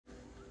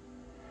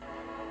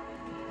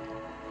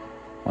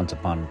Once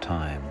upon a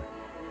time,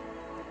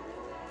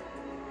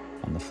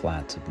 on the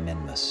flats of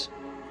Minmus,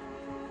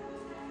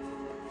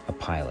 a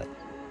pilot,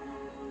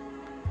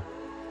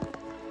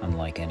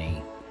 unlike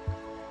any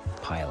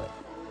pilot.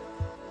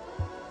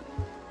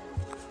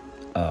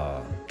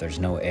 There's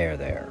no air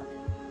there.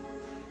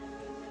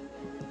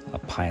 A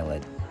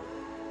pilot.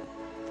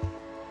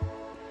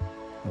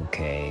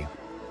 Okay.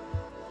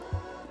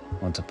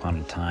 Once upon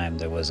a time,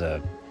 there was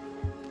a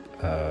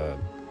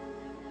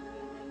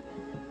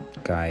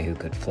guy who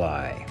could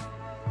fly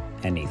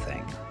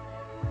anything.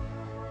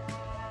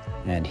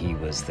 And he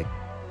was the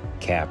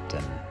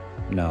captain.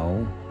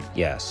 No,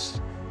 yes,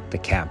 the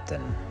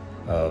captain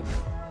of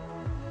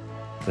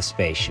the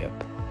spaceship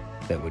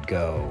that would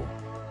go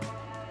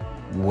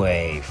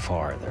way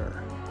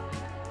farther.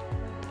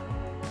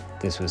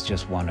 This was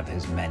just one of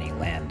his many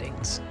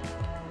landings.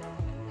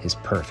 His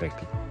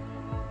perfect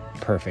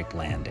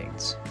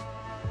landings.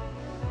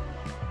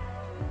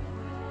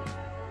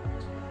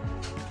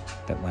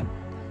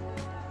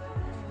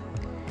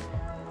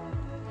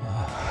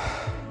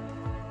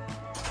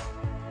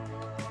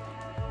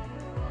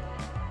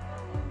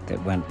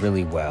 That went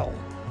really well.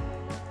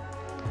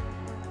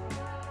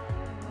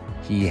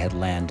 He had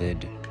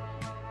landed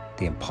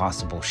the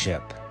impossible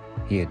ship.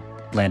 He had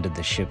landed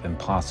the ship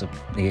impossible.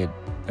 He had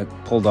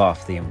pulled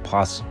off the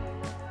impossible.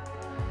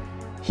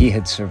 He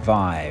had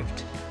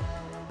survived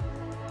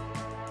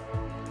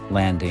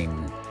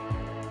landing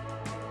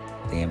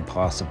the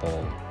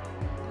impossible.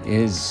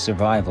 His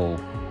survival,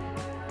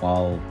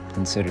 while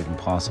considered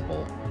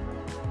impossible,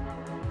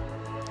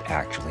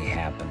 actually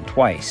happened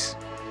twice.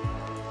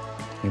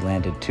 He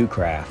landed 2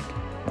 craft,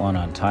 one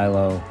on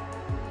Tylo,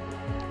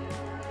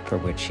 for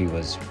which he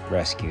was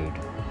rescued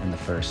in the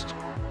first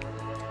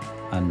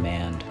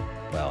unmanned,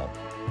 well,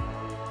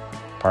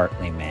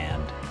 partly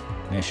manned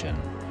mission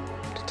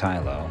to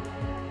Tylo.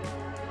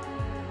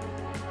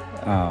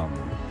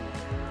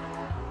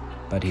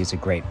 But he's a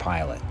great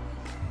pilot.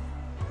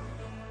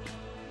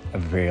 A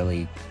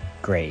really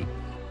great,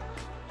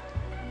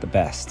 the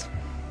best.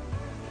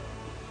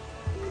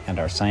 And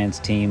our science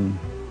team,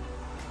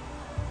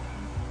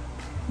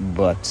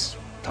 let's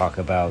talk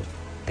about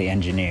the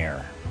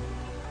engineer.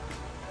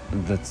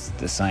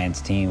 The science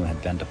team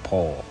had been to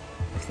Pole,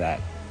 if that.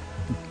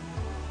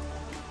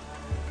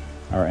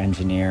 Our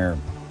engineer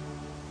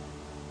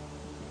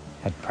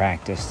had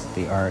practiced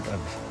the art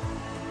of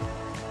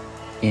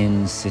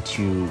in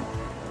situ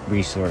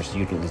resource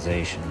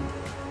utilization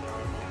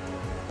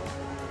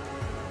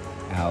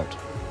out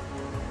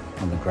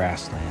on the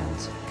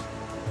grasslands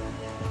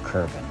of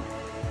Kerbin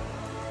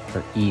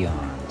for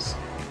eons.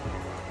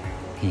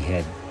 He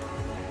had,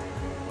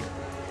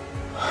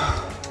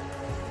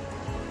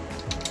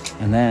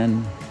 and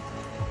then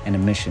in a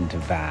mission to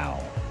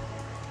Val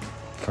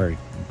for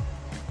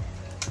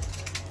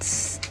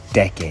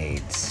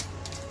decades,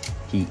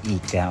 he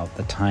eked out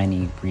the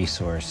tiny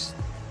resource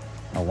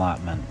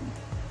allotment,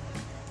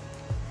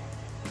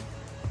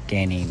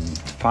 gaining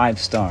 5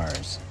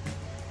 stars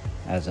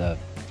as a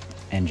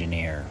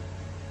engineer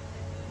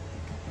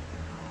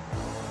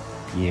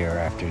year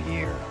after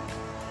year,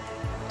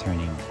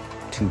 turning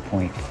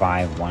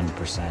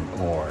 2.51%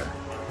 ore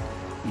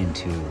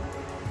into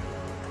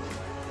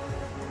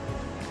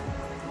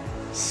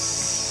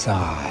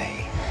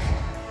psi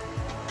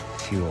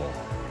fuel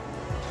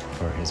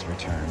for his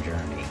return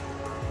journey.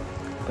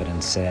 But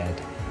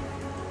instead,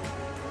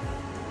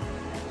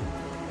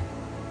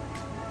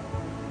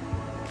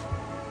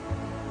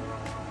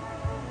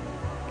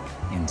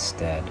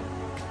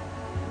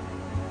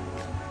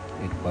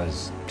 it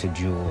was to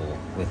jewel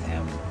with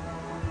him.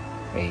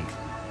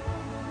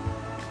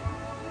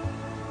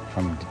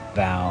 From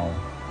Val,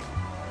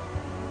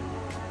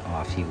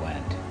 off he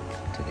went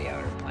to the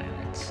outer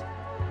planets.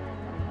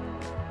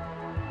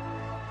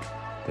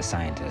 The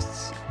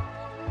scientists,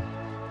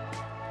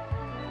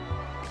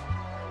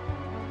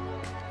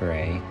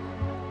 Hooray.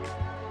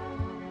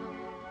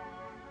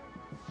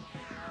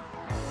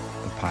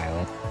 The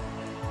pilot,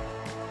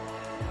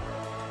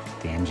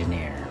 the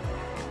engineer,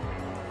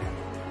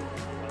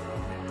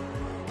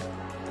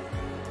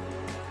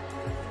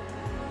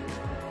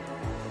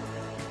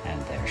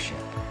 and their ship.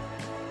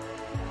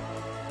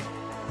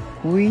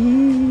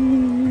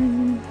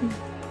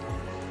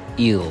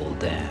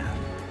 Eildam,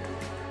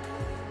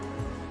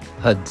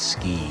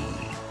 Hudski,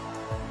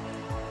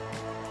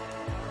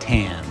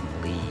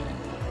 Tanley,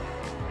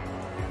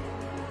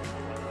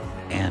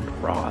 and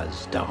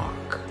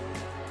Rosdock.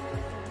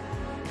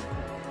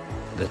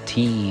 The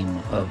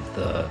team of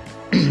the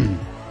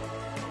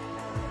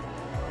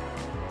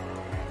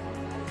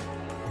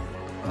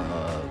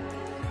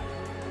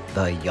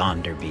the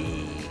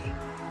Yonderbee.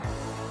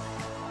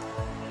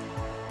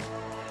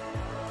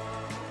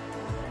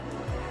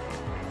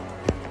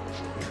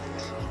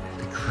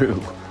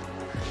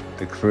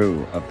 The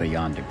crew of the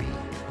Yonderbee,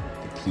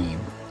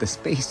 the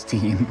space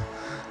team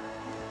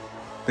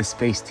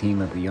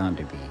of the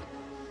Yonderbee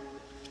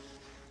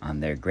on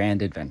their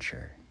grand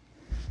adventure.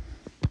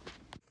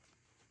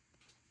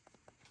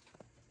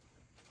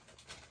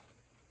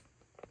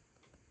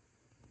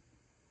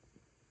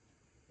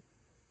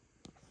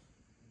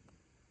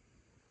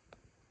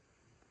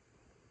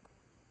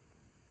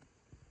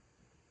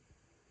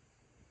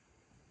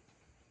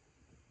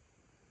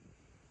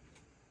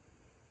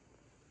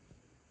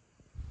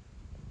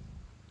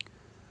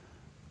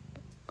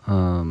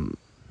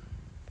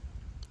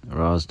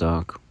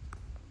 Rosdock,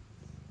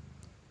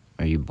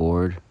 are you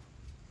bored?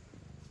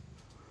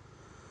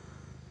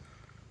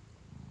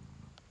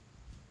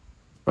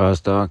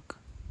 Rosdock,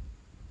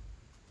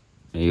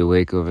 are you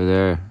awake over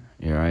there?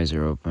 Your eyes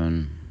are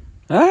open.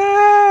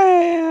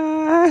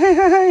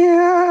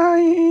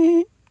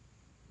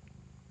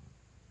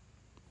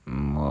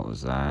 What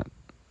was that?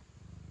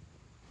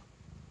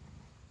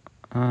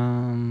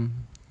 I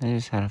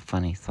just had a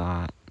funny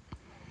thought.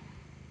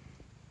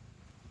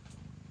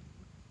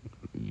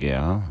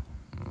 Yeah?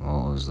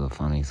 What was the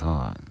funny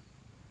thought?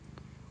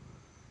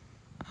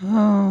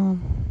 Oh.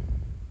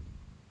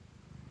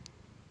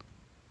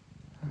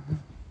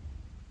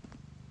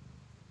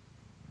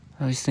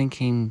 I was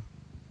thinking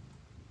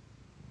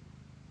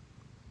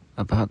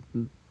about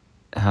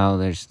how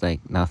there's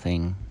like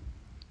nothing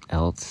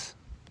else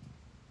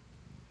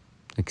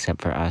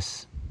except for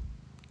us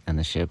and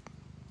the ship.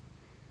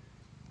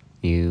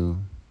 You,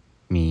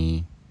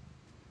 me,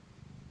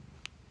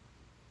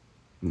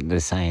 the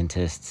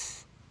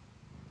scientists.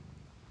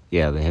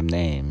 Yeah, they have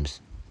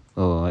names.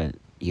 Oh,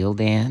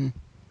 Yildan?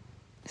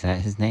 Is that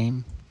his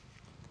name?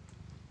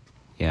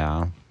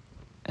 Yeah.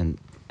 And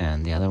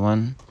the other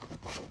one?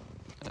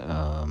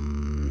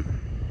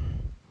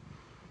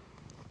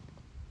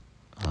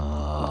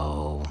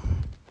 Oh.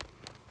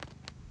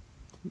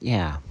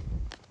 Yeah.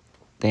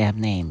 They have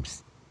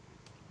names.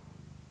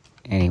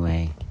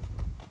 Anyway.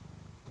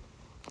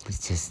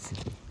 It's just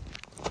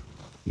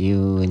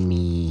you and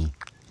me.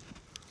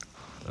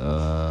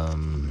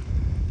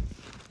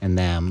 And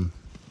them.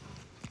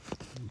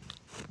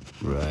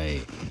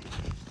 Right.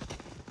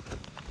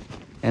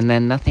 And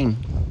then nothing.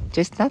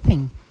 Just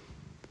nothing.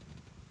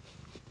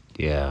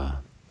 Yeah.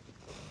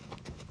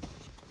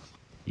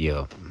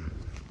 Yup.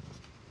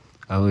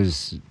 I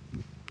always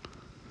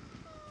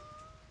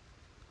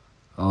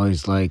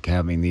like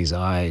having these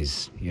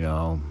eyes,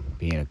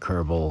 being a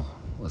Kerbal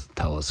with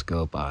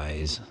telescope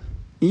eyes.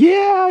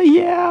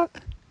 Yeah.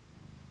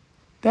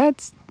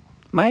 That's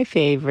my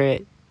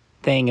favorite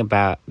thing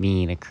about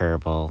being a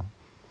Kerbal.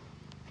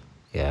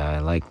 Yeah, I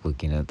like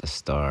looking at the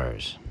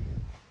stars.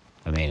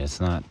 I mean, it's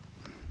not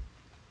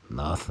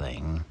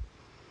nothing.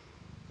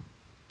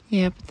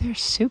 Yeah, but they're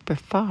super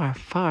far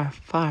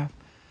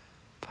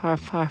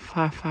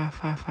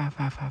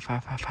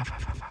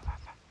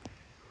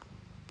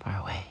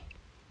away.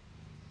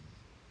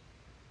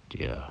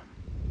 Yeah.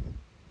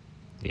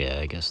 Yeah,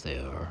 I guess they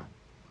are.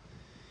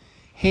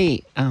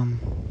 Hey, when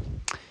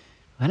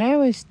I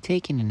was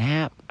taking a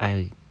nap,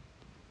 I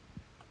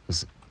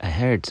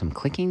heard some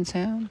clicking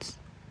sounds.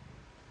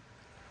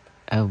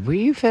 Were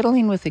you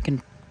fiddling with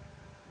the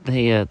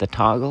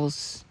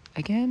toggles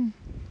again?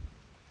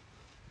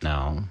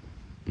 No,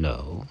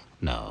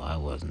 I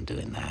wasn't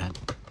doing that.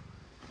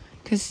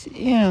 'Cause,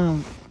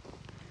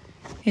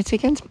 it's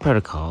against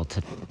protocol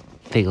to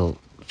fiddle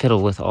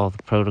with all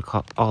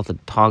the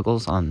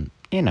toggles on,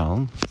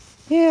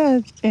 Yeah,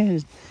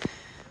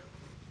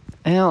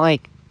 I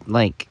don't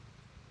like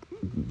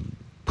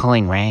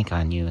pulling rank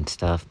on you and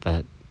stuff,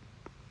 but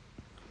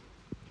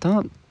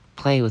don't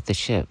play with the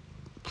ship,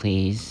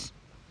 please.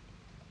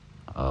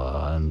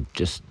 I'm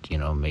just,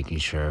 making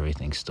sure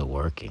everything's still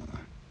working.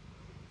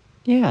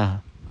 Yeah,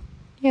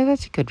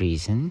 that's a good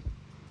reason.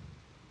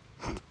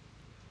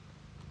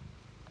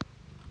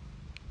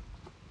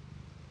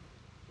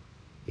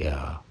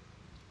 Yeah,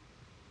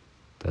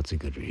 that's a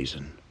good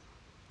reason.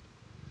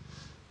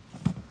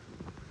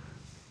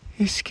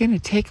 It's gonna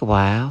take a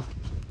while.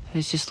 I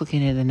was just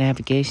looking at the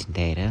navigation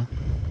data.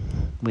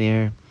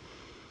 We've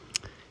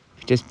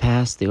just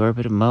passed the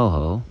orbit of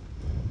Moho.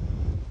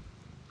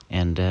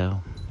 And, we're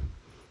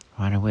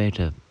on our way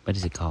to, what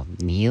is it called?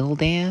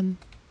 Needan?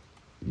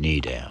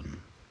 Needan.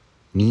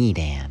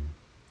 Niden?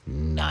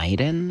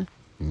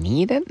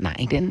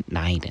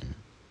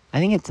 I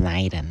think it's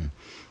Niden.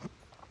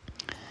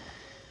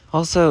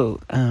 Also,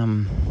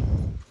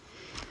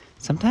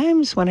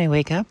 sometimes when I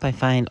wake up, I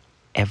find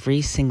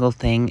every single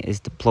thing is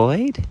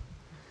deployed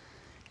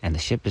and the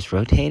ship is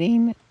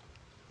rotating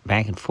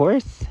back and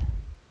forth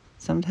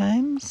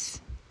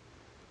sometimes,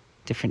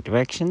 different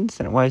directions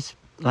than it was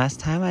last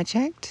time I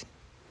checked.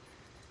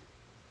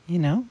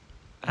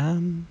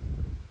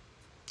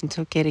 It's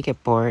okay to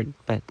get bored,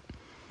 but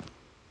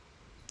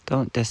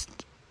don't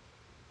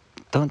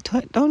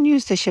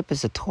use the ship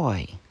as a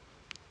toy.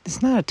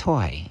 It's not a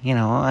toy,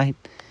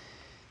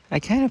 I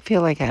kind of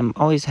feel like I'm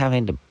always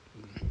having to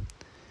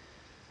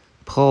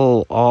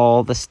pull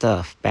all the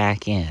stuff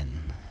back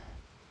in.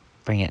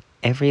 Bring it,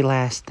 every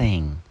last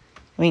thing.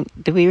 I mean,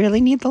 do we really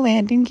need the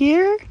landing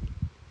gear?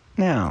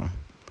 No.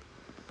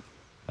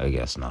 I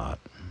guess not.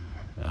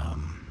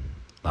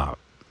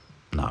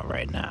 Not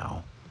right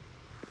now.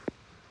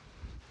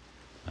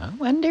 I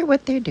wonder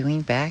what they're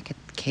doing back at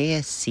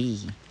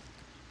KSC.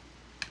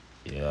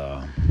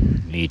 Yeah,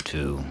 me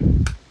too.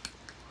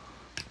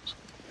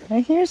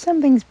 I hear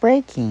something's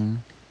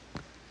breaking.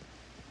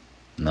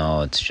 No,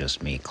 it's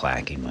just me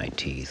clacking my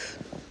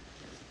teeth.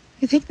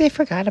 You think they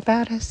forgot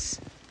about us?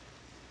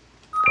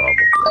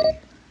 Probably.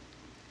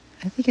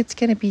 I think it's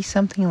gonna be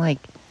something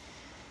like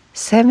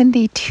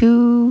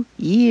 72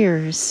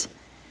 years,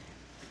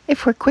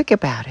 if we're quick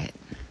about it,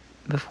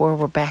 before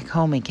we're back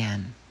home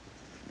again.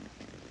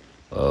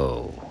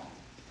 Oh,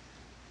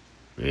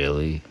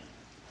 really?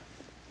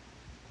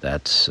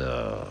 That's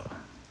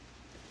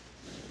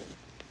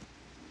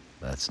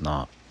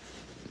not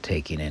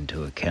taking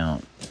into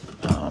account,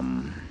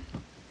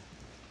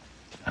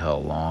 how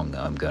long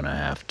I'm gonna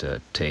have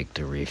to take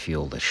to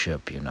refuel the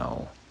ship, you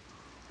know.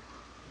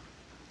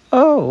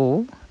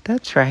 Oh,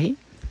 that's right.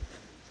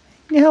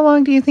 How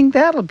long do you think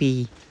that'll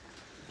be?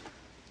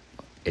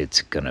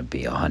 It's gonna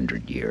be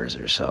 100 years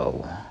or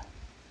so.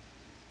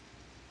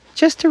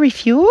 Just to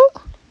refuel?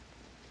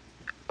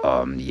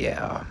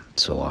 Yeah,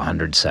 so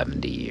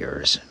 170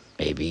 years,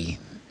 maybe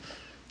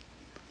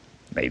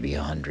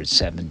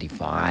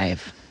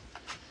 175.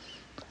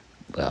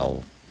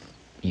 Well,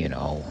 you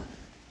know,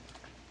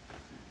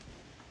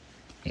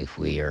 if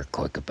we are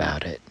quick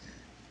about it.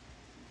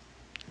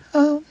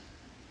 Oh,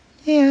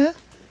 yeah.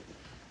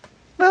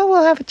 Well,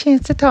 we'll have a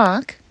chance to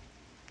talk,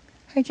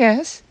 I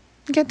guess.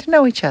 Get to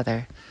know each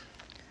other.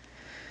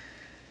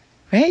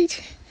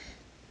 Right?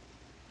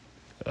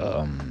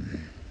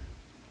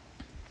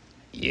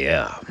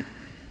 Yeah.